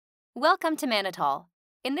Welcome to Manatal.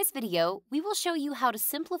 In this video, we will show you how to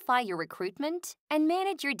simplify your recruitment and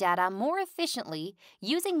manage your data more efficiently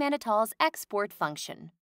using Manatal's export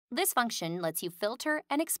function. This function lets you filter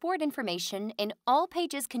and export information in all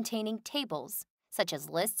pages containing tables, such as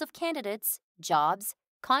lists of candidates, jobs,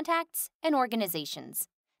 contacts, and organizations.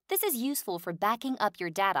 This is useful for backing up your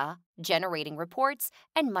data, generating reports,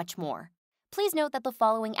 and much more. Please note that the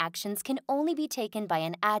following actions can only be taken by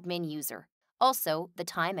an admin user. Also, the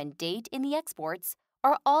time and date in the exports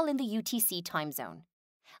are all in the UTC time zone.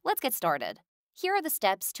 Let's get started. Here are the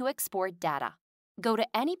steps to export data. Go to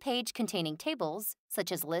any page containing tables,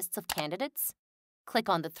 such as lists of candidates, click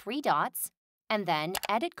on the three dots, and then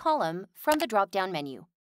Edit Column from the drop-down menu.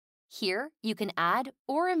 Here, you can add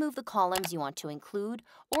or remove the columns you want to include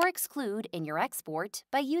or exclude in your export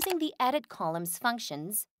by using the Edit Columns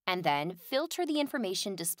functions, and then filter the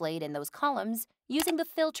information displayed in those columns using the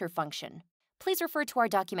Filter function. Please refer to our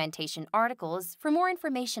documentation articles for more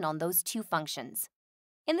information on those two functions.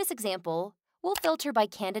 In this example, we'll filter by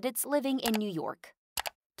candidates living in New York.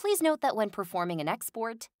 Please note that when performing an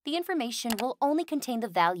export, the information will only contain the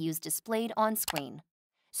values displayed on screen.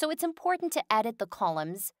 So it's important to edit the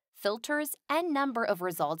columns, filters, and number of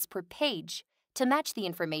results per page to match the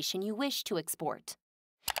information you wish to export.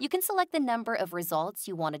 You can select the number of results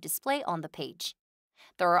you want to display on the page.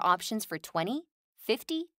 There are options for 20,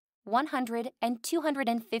 50, 100, and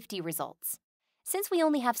 250 results. Since we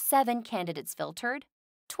only have 7 candidates filtered,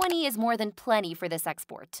 20 is more than plenty for this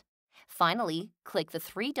export. Finally, click the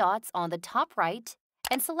three dots on the top right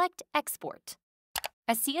and select Export.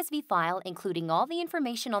 A CSV file including all the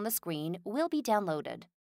information on the screen will be downloaded.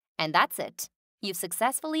 And that's it. You've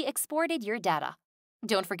successfully exported your data.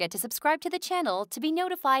 Don't forget to subscribe to the channel to be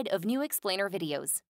notified of new explainer videos.